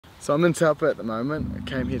So I'm in Taupo at the moment. I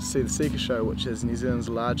came here to see the Sika Show, which is New Zealand's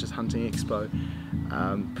largest hunting expo.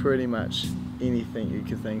 Pretty much anything you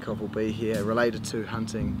could think of will be here related to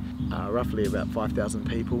hunting. Roughly about 5,000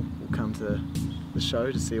 people will come to the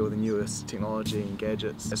show to see all the newest technology and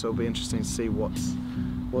gadgets. So it'll be interesting to see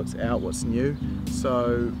what's out, what's new.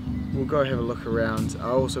 So we'll go have a look around.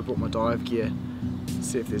 I also brought my dive gear,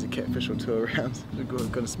 see if there's a catfish or two around. We're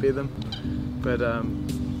going to spare them. But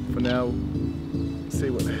for now, see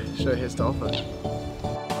what the show has to offer.